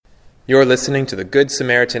You're listening to the Good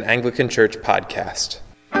Samaritan Anglican Church podcast.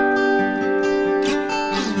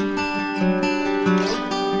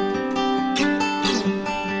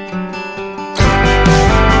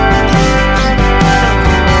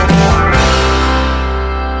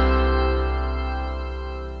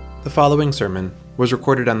 The following sermon was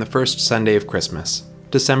recorded on the first Sunday of Christmas,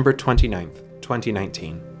 December 29th,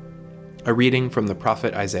 2019. A reading from the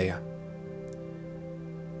prophet Isaiah.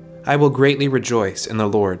 I will greatly rejoice in the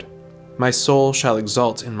Lord. My soul shall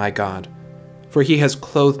exult in my God, for he has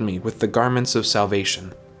clothed me with the garments of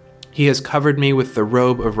salvation. He has covered me with the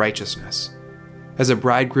robe of righteousness. As a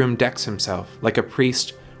bridegroom decks himself like a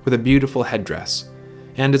priest with a beautiful headdress,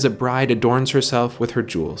 and as a bride adorns herself with her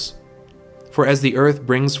jewels. For as the earth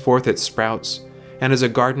brings forth its sprouts, and as a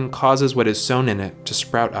garden causes what is sown in it to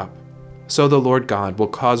sprout up, so the Lord God will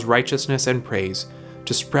cause righteousness and praise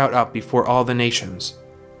to sprout up before all the nations.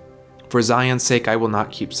 For Zion's sake I will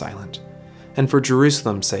not keep silent, and for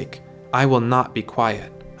Jerusalem's sake I will not be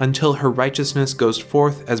quiet, until her righteousness goes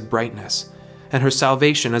forth as brightness, and her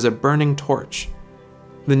salvation as a burning torch.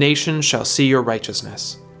 The nations shall see your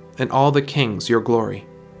righteousness, and all the kings your glory,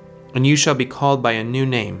 and you shall be called by a new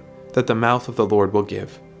name that the mouth of the Lord will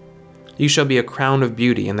give. You shall be a crown of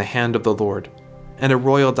beauty in the hand of the Lord, and a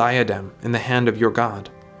royal diadem in the hand of your God.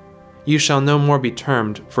 You shall no more be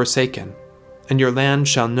termed forsaken, and your land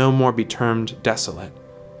shall no more be termed desolate,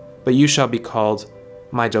 but you shall be called,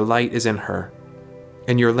 My delight is in her,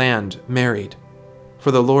 and your land married.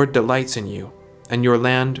 For the Lord delights in you, and your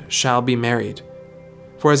land shall be married.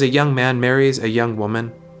 For as a young man marries a young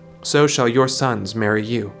woman, so shall your sons marry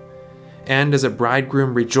you. And as a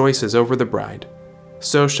bridegroom rejoices over the bride,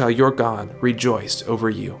 so shall your God rejoice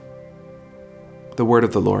over you. The word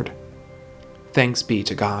of the Lord. Thanks be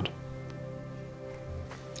to God.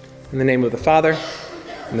 In the name of the Father,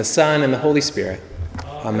 and the Son, and the Holy Spirit.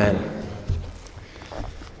 Amen.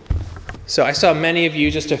 So I saw many of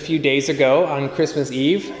you just a few days ago on Christmas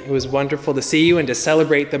Eve. It was wonderful to see you and to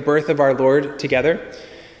celebrate the birth of our Lord together.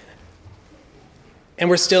 And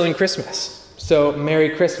we're still in Christmas. So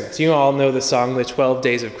Merry Christmas. You all know the song, The 12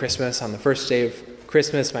 Days of Christmas. On the first day of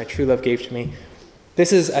Christmas, my true love gave to me.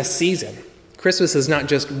 This is a season. Christmas is not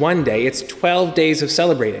just one day, it's 12 days of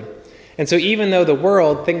celebrating. And so even though the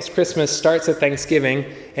world thinks Christmas starts at Thanksgiving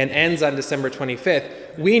and ends on December 25th,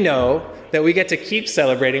 we know that we get to keep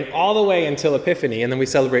celebrating all the way until Epiphany, and then we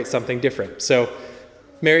celebrate something different. So,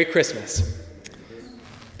 Merry Christmas.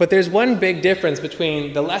 But there's one big difference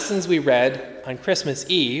between the lessons we read on Christmas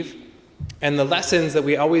Eve and the lessons that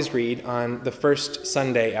we always read on the first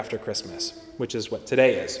Sunday after Christmas, which is what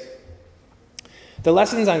today is. The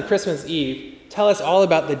lessons on Christmas Eve tell us all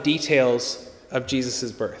about the details of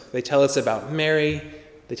Jesus' birth. They tell us about Mary,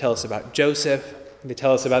 they tell us about Joseph, they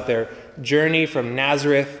tell us about their journey from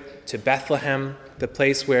Nazareth to Bethlehem, the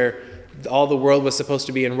place where all the world was supposed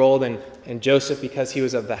to be enrolled, and Joseph, because he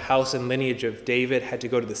was of the house and lineage of David, had to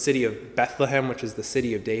go to the city of Bethlehem, which is the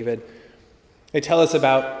city of David. They tell us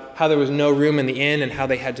about how there was no room in the inn and how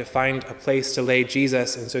they had to find a place to lay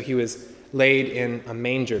Jesus, and so he was laid in a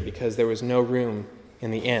manger because there was no room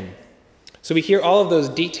in the inn. So we hear all of those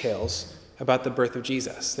details about the birth of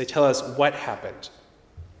Jesus. They tell us what happened.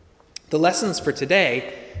 The lessons for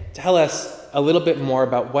today tell us a little bit more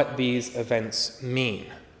about what these events mean.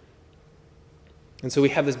 And so we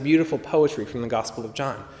have this beautiful poetry from the Gospel of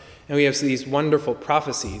John, and we have these wonderful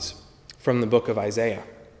prophecies from the book of Isaiah.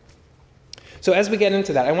 So as we get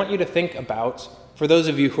into that, I want you to think about, for those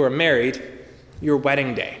of you who are married, your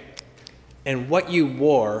wedding day and what you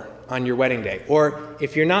wore on your wedding day. Or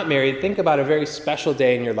if you're not married, think about a very special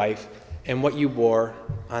day in your life and what you wore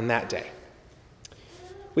on that day.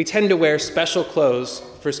 We tend to wear special clothes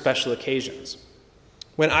for special occasions.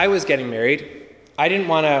 When I was getting married, I didn't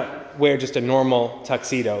want to wear just a normal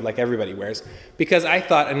tuxedo like everybody wears, because I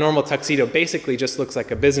thought a normal tuxedo basically just looks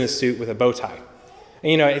like a business suit with a bow tie.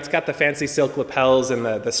 And, it's got the fancy silk lapels and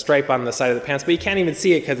the stripe on the side of the pants, but you can't even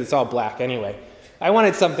see it because it's all black anyway. I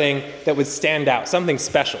wanted something that would stand out, something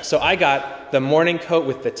special. So I got the morning coat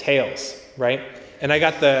with the tails, right? And I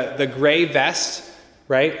got the gray vest,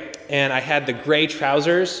 right? And I had the gray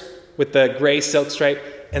trousers with the gray silk stripe.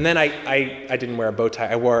 And then I didn't wear a bow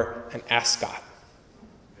tie. I wore an ascot.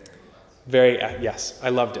 Yes, I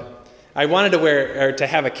loved it. I wanted to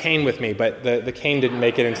have a cane with me, but the cane didn't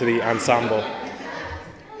make it into the ensemble.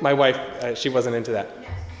 My wife, she wasn't into that.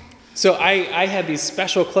 So I had these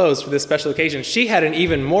special clothes for this special occasion. She had an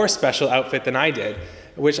even more special outfit than I did,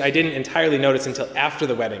 which I didn't entirely notice until after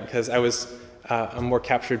the wedding, because I was more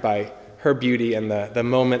captured by her beauty and the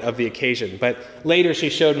moment of the occasion. But later she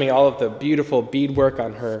showed me all of the beautiful beadwork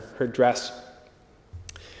on her dress.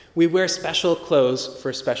 We wear special clothes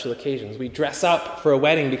for special occasions. We dress up for a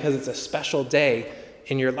wedding because it's a special day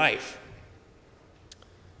in your life.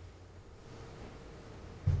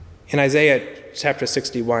 In Isaiah chapter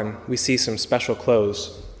 61, we see some special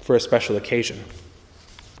clothes for a special occasion.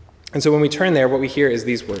 And so when we turn there, what we hear is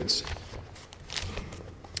these words.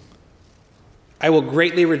 I will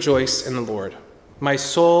greatly rejoice in the Lord. My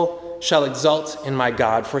soul shall exult in my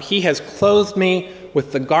God, for he has clothed me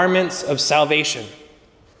with the garments of salvation.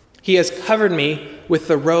 He has covered me with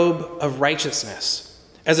the robe of righteousness.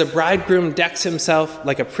 As a bridegroom decks himself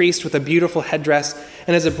like a priest with a beautiful headdress,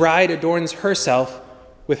 and as a bride adorns herself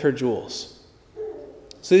with her jewels.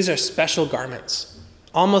 So these are special garments,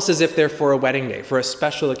 almost as if they're for a wedding day, for a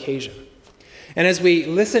special occasion. And as we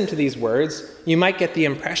listen to these words, you might get the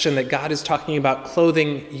impression that God is talking about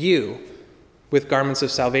clothing you with garments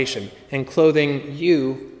of salvation and clothing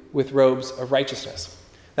you with robes of righteousness.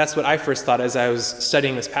 That's what I first thought as I was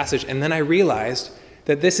studying this passage. And then I realized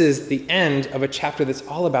that this is the end of a chapter that's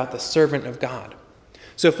all about the servant of God.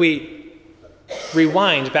 So if we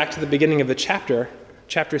rewind back to the beginning of the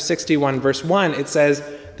chapter 61, verse 1, it says,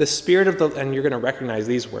 the Spirit of the, and you're going to recognize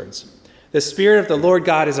these words, the Spirit of the Lord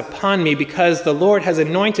God is upon me because the Lord has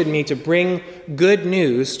anointed me to bring good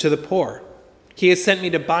news to the poor. He has sent me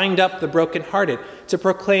to bind up the brokenhearted, to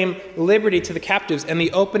proclaim liberty to the captives and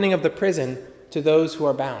the opening of the prison to those who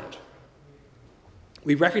are bound.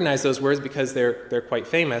 We recognize those words because they're quite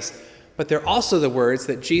famous, but they're also the words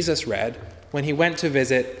that Jesus read when he went to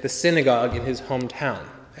visit the synagogue in his hometown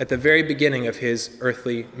at the very beginning of his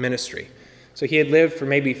earthly ministry. So he had lived for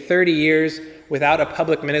maybe 30 years without a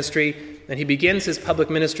public ministry, and he begins his public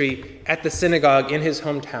ministry at the synagogue in his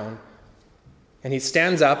hometown. And he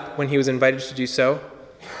stands up when he was invited to do so,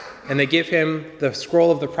 and they give him the scroll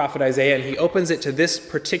of the prophet Isaiah, and he opens it to this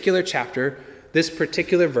particular chapter, this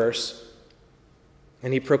particular verse,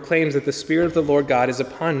 and he proclaims that the Spirit of the Lord God is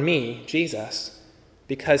upon me, Jesus,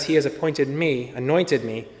 because he has anointed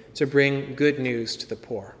me to bring good news to the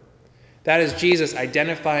poor. That is Jesus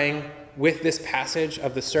identifying with this passage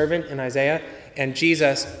of the servant in Isaiah, and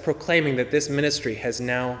Jesus proclaiming that this ministry has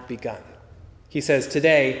now begun. He says,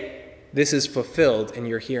 today, this is fulfilled in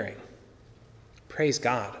your hearing. Praise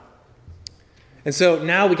God. And so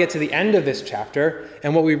now we get to the end of this chapter,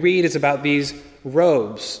 and what we read is about these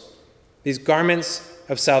robes, these garments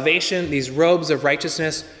of salvation, these robes of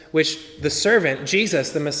righteousness, which the servant, Jesus,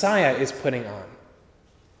 the Messiah, is putting on.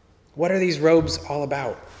 What are these robes all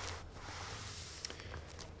about?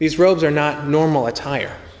 These robes are not normal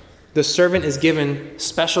attire. The servant is given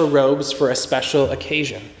special robes for a special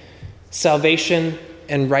occasion, salvation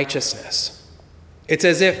and righteousness. It's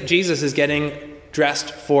as if Jesus is getting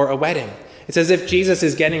dressed for a wedding. It's as if Jesus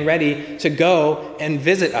is getting ready to go and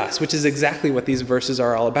visit us, which is exactly what these verses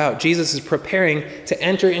are all about. Jesus is preparing to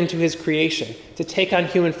enter into his creation, to take on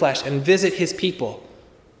human flesh and visit his people.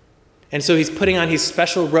 And so he's putting on his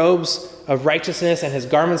special robes of righteousness and his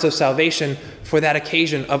garments of salvation for that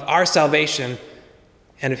occasion of our salvation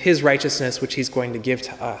and of his righteousness, which he's going to give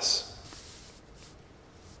to us.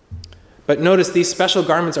 But notice these special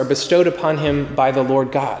garments are bestowed upon him by the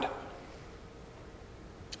Lord God.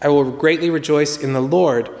 I will greatly rejoice in the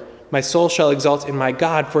Lord. My soul shall exult in my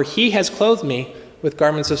God, for he has clothed me with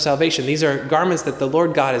garments of salvation. These are garments that the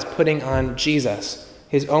Lord God is putting on Jesus,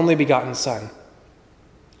 his only begotten Son.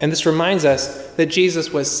 And this reminds us that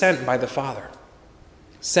Jesus was sent by the Father,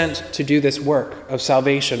 sent to do this work of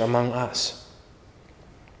salvation among us.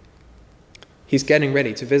 He's getting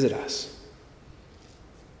ready to visit us.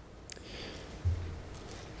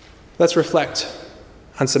 Let's reflect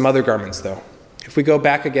on some other garments, though. If we go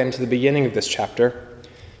back again to the beginning of this chapter,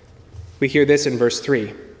 we hear this in verse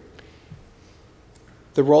 3.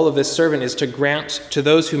 The role of this servant is to grant to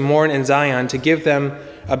those who mourn in Zion, to give them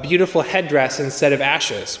a beautiful headdress instead of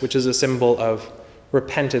ashes, which is a symbol of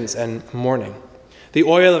repentance and mourning. The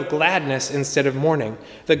oil of gladness instead of mourning.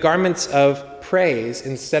 The garments of praise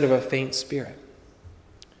instead of a faint spirit.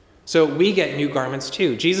 So we get new garments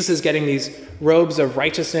too. Jesus is getting these robes of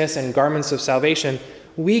righteousness and garments of salvation.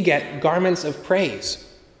 We get garments of praise.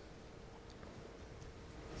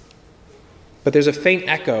 But there's a faint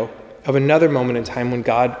echo of another moment in time when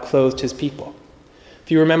God clothed his people.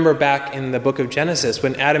 If you remember back in the book of Genesis,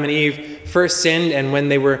 when Adam and Eve first sinned and when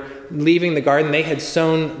they were leaving the garden, they had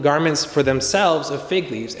sewn garments for themselves of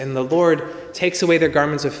fig leaves, and the Lord takes away their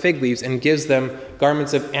garments of fig leaves and gives them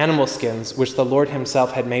garments of animal skins, which the Lord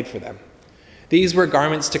himself had made for them. These were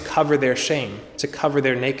garments to cover their shame, to cover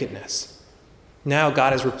their nakedness. Now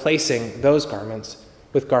God is replacing those garments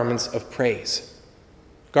with garments of praise.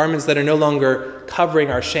 Garments that are no longer covering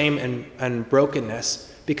our shame and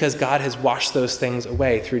brokenness, because God has washed those things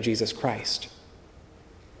away through Jesus Christ.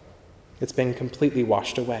 It's been completely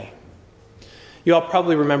washed away. You all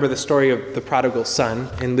probably remember the story of the prodigal son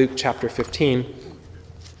in Luke chapter 15.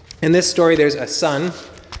 In this story, there's a son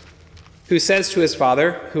who says to his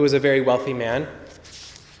father, who was a very wealthy man,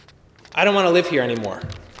 I don't want to live here anymore.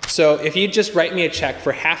 So if you just write me a check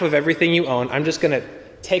for half of everything you own, I'm just going to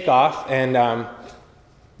take off, and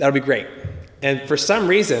that'll be great. And for some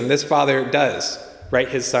reason, this father does write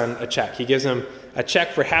his son a check. He gives him a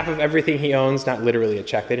check for half of everything he owns, not literally a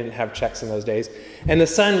check. They didn't have checks in those days. And the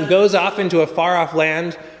son goes off into a far-off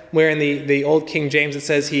land where in the old King James it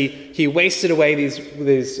says he wasted away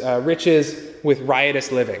these riches with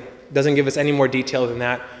riotous living. Doesn't give us any more detail than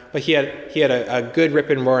that. But he had a good rip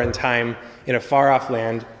and roaring time in a far-off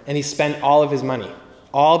land, and he spent all of his money,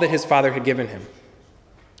 all that his father had given him.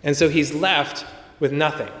 And so he's left with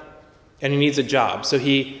nothing, and he needs a job. So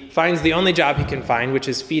he finds the only job he can find, which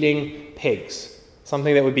is feeding pigs,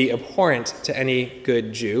 something that would be abhorrent to any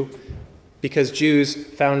good Jew, because Jews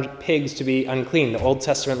found pigs to be unclean. The Old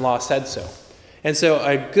Testament law said so. And so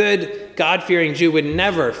a good, God-fearing Jew would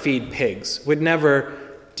never feed pigs, would never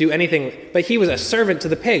do anything. But he was a servant to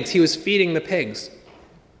the pigs. He was feeding the pigs.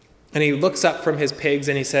 And he looks up from his pigs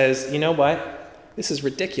and he says, you know what? This is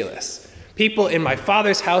ridiculous. People in my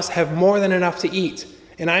father's house have more than enough to eat,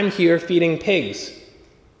 and I'm here feeding pigs.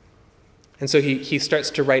 And so he starts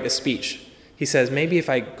to write a speech. He says, maybe if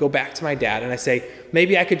I go back to my dad and I say,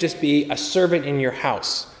 maybe I could just be a servant in your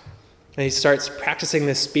house. And he starts practicing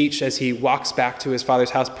this speech as he walks back to his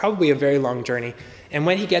father's house, probably a very long journey. And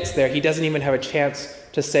when he gets there, he doesn't even have a chance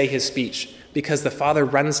to say his speech because the father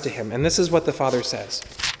runs to him. And this is what the father says.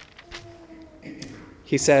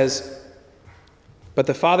 He says, but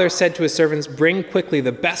the father said to his servants, bring quickly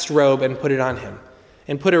the best robe and put it on him,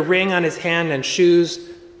 and put a ring on his hand and shoes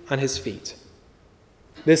on his feet.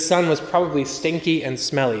 This son was probably stinky and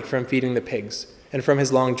smelly from feeding the pigs and from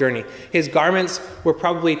his long journey. His garments were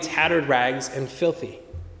probably tattered rags and filthy.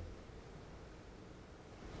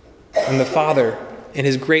 And the father, in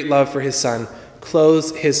his great love for his son,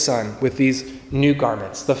 clothes his son with these new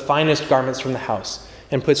garments, the finest garments from the house,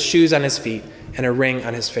 and puts shoes on his feet and a ring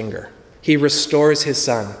on his finger. He restores his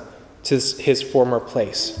son to his former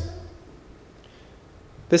place.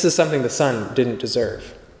 This is something the son didn't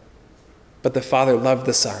deserve. But the father loved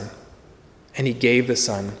the son, and he gave the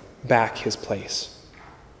son back his place.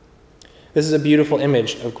 This is a beautiful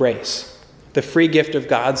image of grace, the free gift of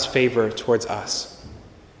God's favor towards us.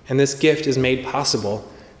 And this gift is made possible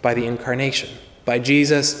by the incarnation, by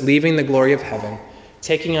Jesus leaving the glory of heaven,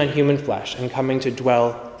 taking on human flesh, and coming to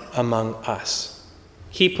dwell among us.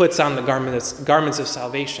 He puts on the garments of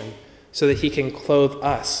salvation so that he can clothe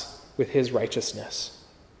us with his righteousness.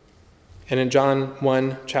 And in John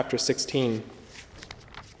 1, chapter 16,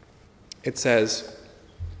 it says,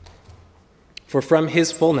 for from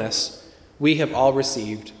his fullness we have all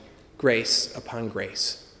received grace upon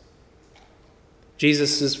grace.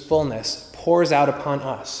 Jesus' fullness pours out upon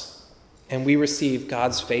us, and we receive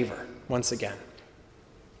God's favor once again.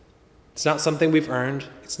 It's not something we've earned.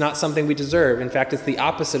 It's not something we deserve. In fact, it's the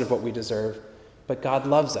opposite of what we deserve. But God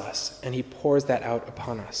loves us, and he pours that out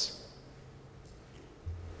upon us.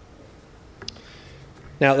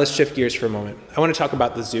 Now, let's shift gears for a moment. I want to talk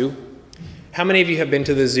about the zoo. How many of you have been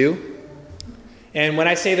to the zoo? And when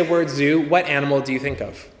I say the word zoo, what animal do you think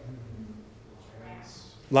of?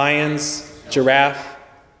 Lions, giraffe,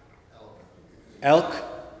 elk,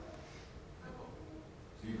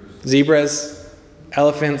 zebras,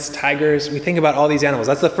 elephants, tigers. We think about all these animals.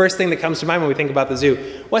 That's the first thing that comes to mind when we think about the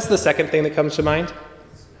zoo. What's the second thing that comes to mind?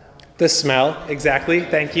 The smell. Exactly.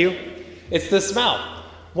 Thank you. It's the smell.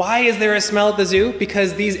 Why is there a smell at the zoo?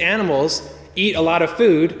 Because these animals eat a lot of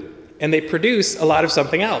food and they produce a lot of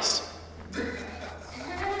something else.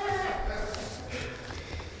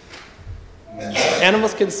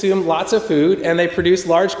 Animals consume lots of food and they produce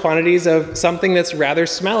large quantities of something that's rather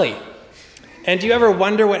smelly. And do you ever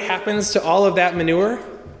wonder what happens to all of that manure?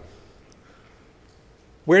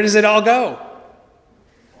 Where does it all go?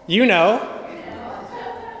 You know.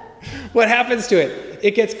 What happens to it?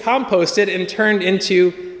 It gets composted and turned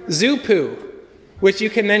into zoo poo, which you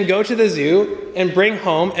can then go to the zoo and bring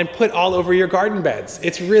home and put all over your garden beds.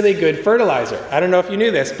 It's really good fertilizer. I don't know if you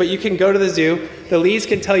knew this, but you can go to the zoo. The leaves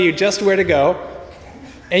can tell you just where to go,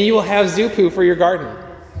 and you will have zoo poo for your garden.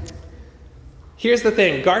 Here's the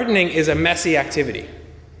thing. Gardening is a messy activity.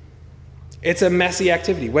 It's a messy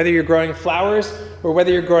activity. Whether you're growing flowers or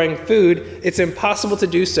whether you're growing food, it's impossible to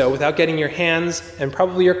do so without getting your hands and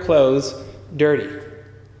probably your clothes dirty.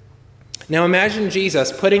 Now imagine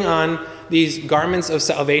Jesus putting on these garments of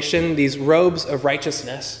salvation, these robes of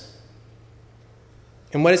righteousness.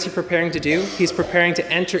 And what is he preparing to do? He's preparing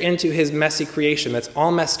to enter into his messy creation that's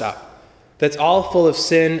all messed up, that's all full of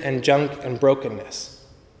sin and junk and brokenness.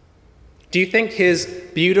 Do you think his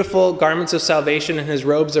beautiful garments of salvation and his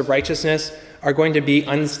robes of righteousness are going to be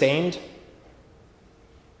unstained?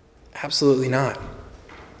 Absolutely not.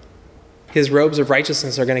 His robes of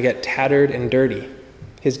righteousness are going to get tattered and dirty.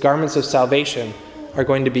 His garments of salvation are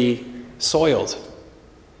going to be soiled.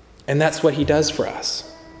 And that's what he does for us.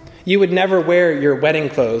 You would never wear your wedding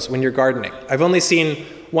clothes when you're gardening. I've only seen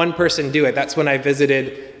one person do it. That's when I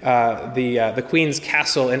visited the Queen's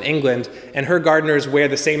Castle in England, and her gardeners wear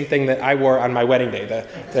the same thing that I wore on my wedding day,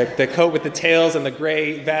 the coat with the tails and the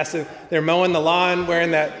gray vest. They're mowing the lawn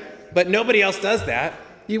wearing that, but nobody else does that.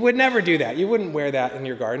 You would never do that. You wouldn't wear that in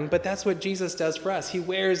your garden, but that's what Jesus does for us. He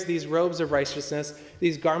wears these robes of righteousness,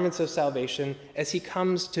 these garments of salvation, as he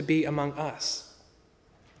comes to be among us.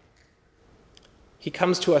 He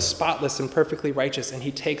comes to us spotless and perfectly righteous, and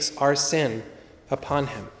he takes our sin upon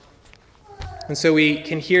him. And so we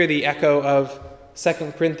can hear the echo of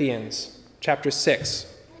 2 Corinthians chapter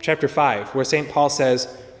 5, where St. Paul says,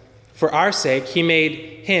 "For our sake he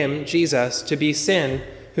made him, Jesus, to be sin,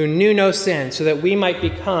 who knew no sin, so that we might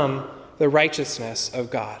become the righteousness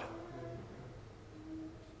of God."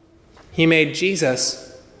 He made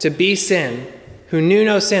Jesus to be sin, who knew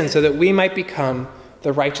no sin, so that we might become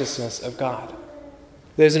the righteousness of God.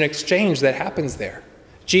 There's an exchange that happens there.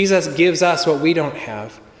 Jesus gives us what we don't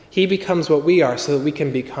have. He becomes what we are so that we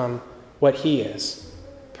can become what he is,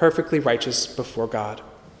 perfectly righteous before God.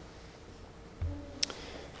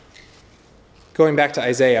 Going back to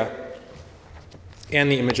Isaiah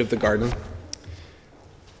and the image of the garden,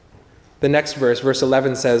 the next verse, verse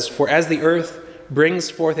 11 says, "For as the earth brings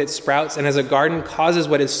forth its sprouts, and as a garden causes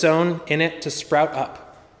what is sown in it to sprout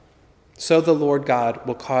up, so the Lord God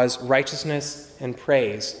will cause righteousness and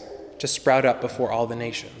praise to sprout up before all the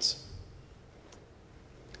nations."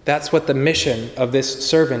 That's what the mission of this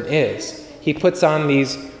servant is. He puts on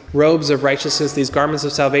these robes of righteousness, these garments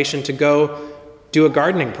of salvation, to go do a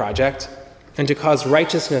gardening project and to cause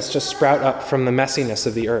righteousness to sprout up from the messiness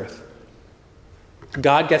of the earth.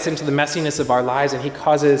 God gets into the messiness of our lives and he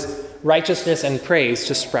causes righteousness and praise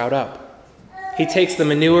to sprout up. He takes the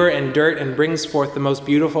manure and dirt and brings forth the most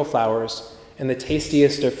beautiful flowers and the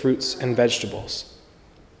tastiest of fruits and vegetables.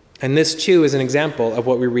 And this too is an example of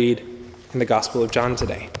what we read in the Gospel of John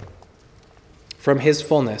today. From his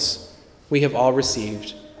fullness, we have all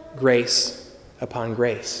received grace upon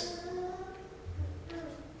grace.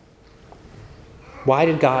 Why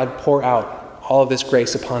did God pour out all of this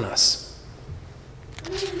grace upon us?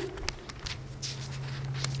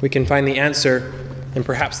 We can find the answer in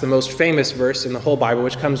perhaps the most famous verse in the whole Bible,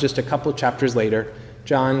 which comes just a couple chapters later,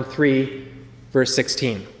 John 3, verse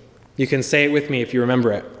 16. You can say it with me if you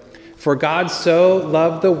remember it. "For God so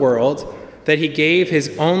loved the world that he gave his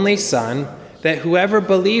only Son, that whoever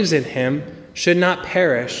believes in him should not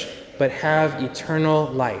perish, but have eternal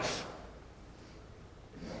life."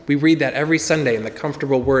 We read that every Sunday in the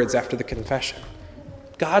comfortable words after the confession.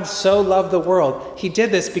 God so loved the world. He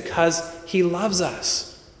did this because he loves us.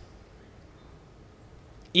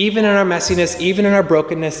 Even in our messiness, even in our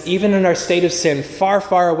brokenness, even in our state of sin, far,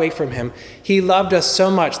 far away from him, he loved us so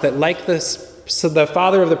much that like the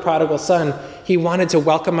father of the prodigal son, he wanted to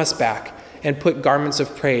welcome us back and put garments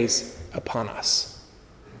of praise upon us.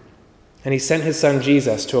 And he sent his son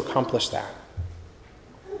Jesus to accomplish that.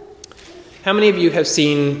 How many of you have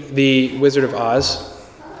seen The Wizard of Oz?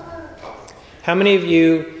 How many of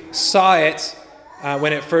you saw it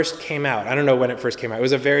when it first came out? I don't know when it first came out. It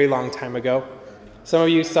was a very long time ago. Some of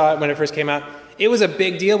you saw it when it first came out. It was a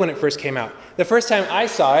big deal when it first came out. The first time I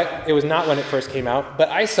saw it, it was not when it first came out, but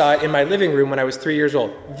I saw it in my living room when I was 3 years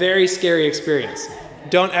old. Very scary experience.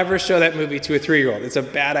 Don't ever show that movie to a 3-year-old. It's a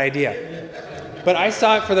bad idea. But I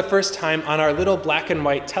saw it for the first time on our little black and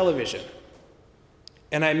white television.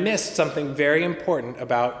 And I missed something very important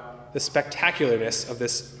about the spectacularness of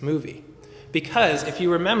this movie. Because if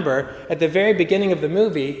you remember, at the very beginning of the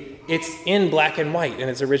movie, it's in black and white in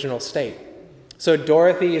its original state. So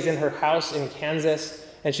Dorothy is in her house in Kansas,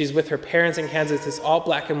 and she's with her parents in Kansas. It's all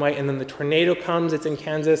black and white, and then the tornado comes, it's in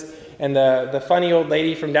Kansas, and the funny old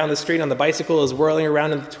lady from down the street on the bicycle is whirling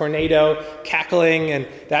around in the tornado, cackling, and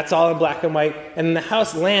that's all in black and white. And then the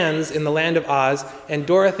house lands in the land of Oz, and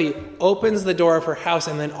Dorothy opens the door of her house,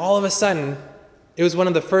 and then all of a sudden, it was one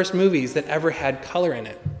of the first movies that ever had color in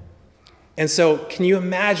it. And so can you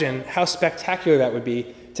imagine how spectacular that would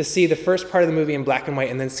be to see the first part of the movie in black and white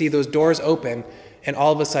and then see those doors open and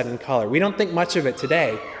all of a sudden color? We don't think much of it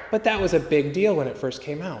today, but that was a big deal when it first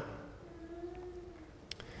came out.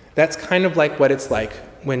 That's kind of like what it's like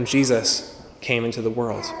when Jesus came into the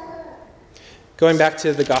world. Going back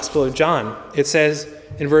to the Gospel of John, it says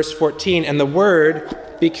in verse 14, "And the Word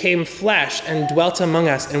became flesh and dwelt among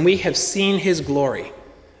us, and we have seen his glory.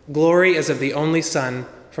 Glory as of the only Son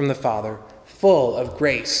from the Father, full of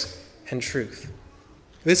grace and truth."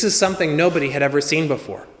 This is something nobody had ever seen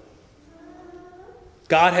before.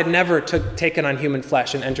 God had never taken on human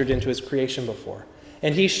flesh and entered into his creation before.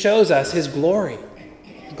 And he shows us his glory.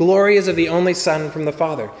 Glory is of the only Son from the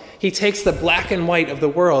Father. He takes the black and white of the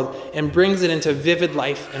world and brings it into vivid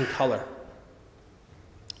life and color.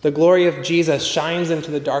 The glory of Jesus shines into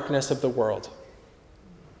the darkness of the world.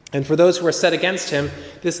 And for those who are set against him,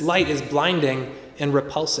 this light is blinding and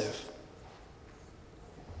repulsive.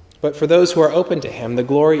 But for those who are open to him, the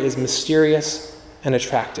glory is mysterious and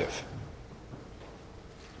attractive.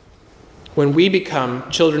 When we become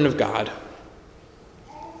children of God,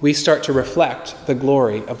 we start to reflect the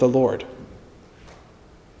glory of the Lord.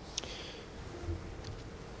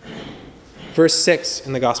 Verse 6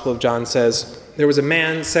 in the Gospel of John says, "There was a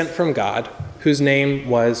man sent from God whose name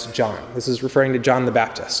was John." This is referring to John the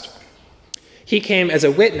Baptist. "He came as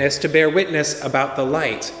a witness to bear witness about the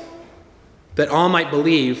light, that all might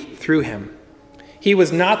believe through him. He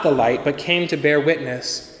was not the light, but came to bear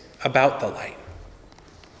witness about the light."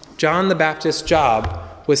 John the Baptist's job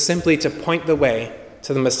was simply to point the way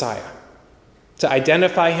to the Messiah, to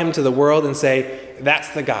identify him to the world and say, "That's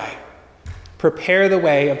the guy. Prepare the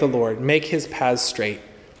way of the Lord, make his paths straight."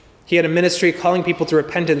 He had a ministry calling people to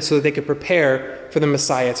repentance so that they could prepare for the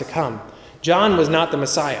Messiah to come. John was not the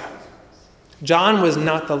Messiah. John was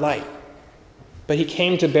not the light, but he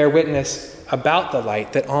came to bear witness about the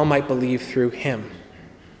light that all might believe through him.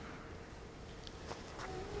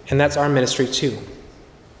 And that's our ministry too.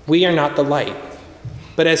 We are not the light,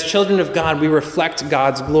 but as children of God, we reflect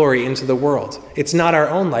God's glory into the world. It's not our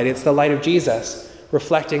own light, it's the light of Jesus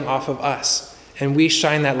reflecting off of us. And we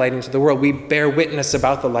shine that light into the world. We bear witness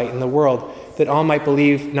about the light in the world, that all might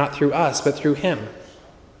believe not through us, but through him.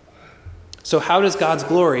 So how does God's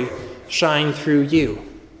glory shine through you?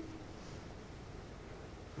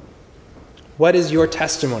 What is your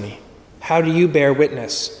testimony? How do you bear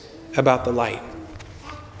witness about the light?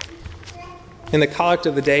 In the collect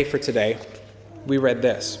of the day for today, we read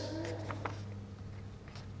this.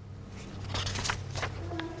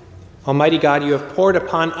 "Almighty God, you have poured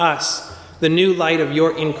upon us the new light of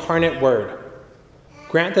your incarnate word.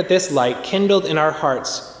 Grant that this light, kindled in our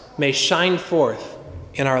hearts, may shine forth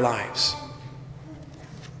in our lives."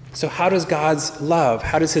 So how does God's love,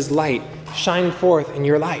 how does his light shine forth in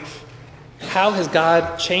your life? How has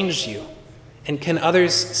God changed you? And can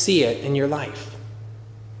others see it in your life?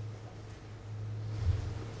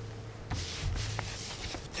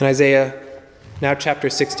 In Isaiah, now chapter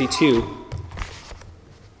 62,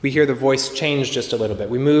 we hear the voice change just a little bit.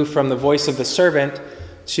 We move from the voice of the servant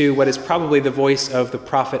to what is probably the voice of the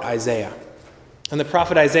prophet Isaiah. And the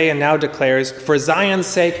prophet Isaiah now declares, "For Zion's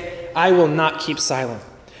sake, I will not keep silent.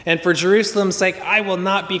 And for Jerusalem's sake, I will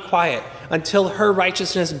not be quiet until her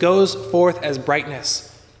righteousness goes forth as brightness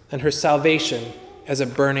and her salvation as a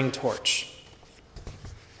burning torch."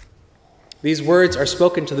 These words are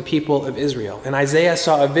spoken to the people of Israel, and Isaiah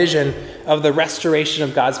saw a vision of the restoration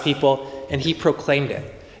of God's people, and he proclaimed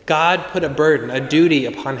it. God put a burden, a duty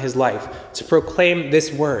upon his life to proclaim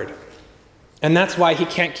this word. And that's why he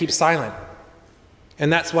can't keep silent.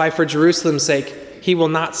 And that's why, for Jerusalem's sake, he will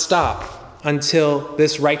not stop until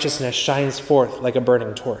this righteousness shines forth like a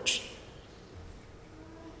burning torch.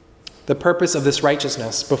 The purpose of this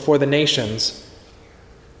righteousness before the nations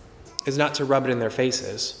is not to rub it in their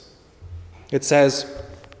faces. It says,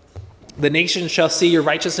 "The nations shall see your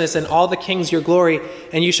righteousness, and all the kings your glory,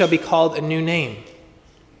 and you shall be called a new name."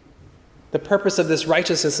 The purpose of this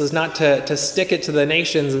righteousness is not to stick it to the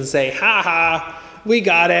nations and say, "Ha ha, we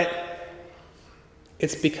got it."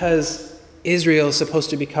 It's because Israel is supposed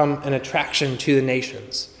to become an attraction to the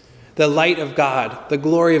nations. The light of God, the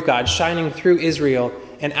glory of God shining through Israel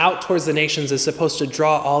and out towards the nations is supposed to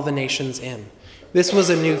draw all the nations in. This was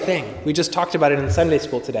a new thing. We just talked about it in Sunday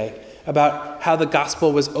school today, about how the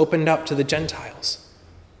gospel was opened up to the Gentiles.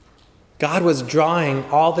 God was drawing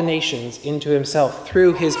all the nations into himself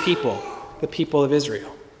through his people, the people of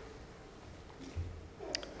Israel.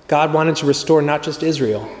 God wanted to restore not just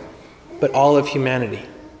Israel, but all of humanity.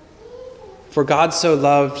 For God so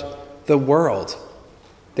loved the world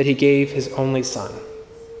that he gave his only Son.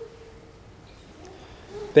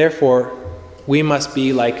 Therefore, we must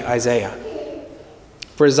be like Isaiah.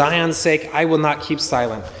 "For Zion's sake, I will not keep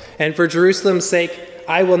silent. And for Jerusalem's sake,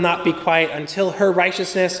 I will not be quiet until her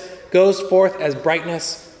righteousness goes forth as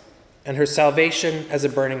brightness and her salvation as a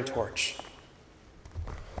burning torch.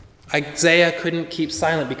 Isaiah couldn't keep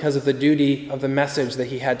silent because of the duty of the message that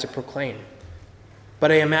he had to proclaim.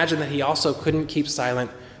 But I imagine that he also couldn't keep silent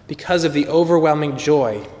because of the overwhelming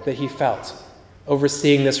joy that he felt over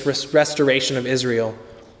seeing this restoration of Israel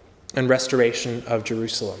and restoration of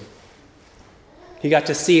Jerusalem. He got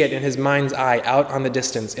to see it in his mind's eye out on the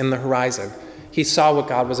distance, in the horizon. He saw what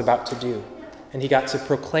God was about to do, and he got to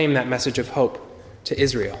proclaim that message of hope to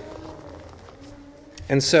Israel.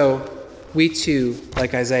 And so, we too,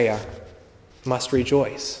 like Isaiah, must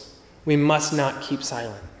rejoice. We must not keep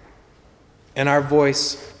silent. And our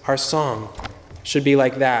voice, our song, should be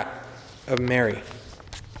like that of Mary.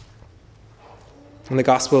 In the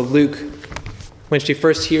Gospel of Luke, when she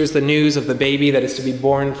first hears the news of the baby that is to be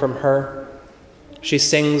born from her, she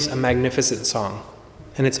sings a magnificent song,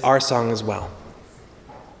 and it's our song as well.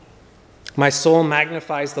 My soul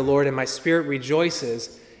magnifies the Lord, and my spirit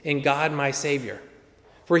rejoices in God my Savior.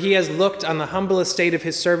 For he has looked on the humble estate of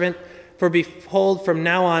his servant. For behold, from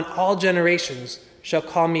now on all generations shall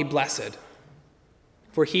call me blessed.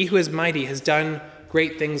 For he who is mighty has done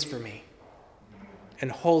great things for me,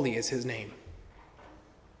 and holy is his name.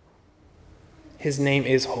 His name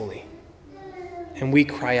is holy, and we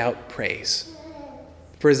cry out praise.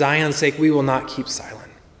 For Zion's sake, we will not keep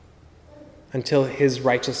silent until his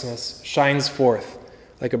righteousness shines forth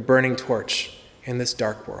like a burning torch in this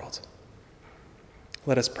dark world.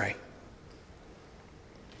 Let us pray.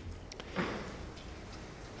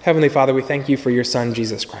 Heavenly Father, we thank you for your Son,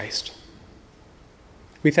 Jesus Christ.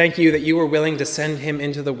 We thank you that you were willing to send him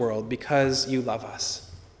into the world because you love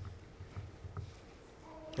us.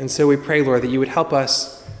 And so we pray, Lord, that you would help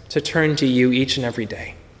us to turn to you each and every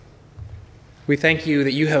day. We thank you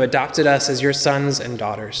that you have adopted us as your sons and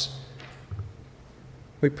daughters.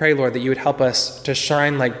 We pray, Lord, that you would help us to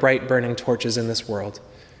shine like bright burning torches in this world,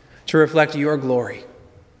 to reflect your glory.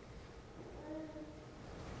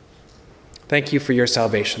 Thank you for your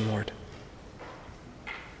salvation, Lord.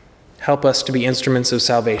 Help us to be instruments of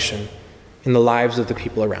salvation in the lives of the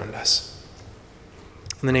people around us.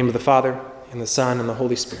 In the name of the Father, and the Son, and the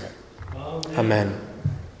Holy Spirit. Amen.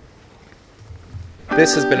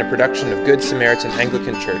 This has been a production of Good Samaritan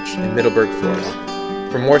Anglican Church in Middleburg, Florida.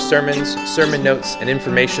 For more sermons, sermon notes, and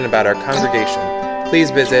information about our congregation,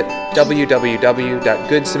 please visit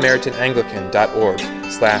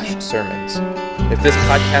www.goodsamaritananglican.org/sermons. If this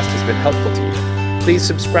podcast has been helpful to you, please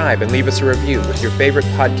subscribe and leave us a review with your favorite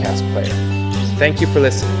podcast player. Thank you for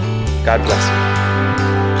listening. God bless you.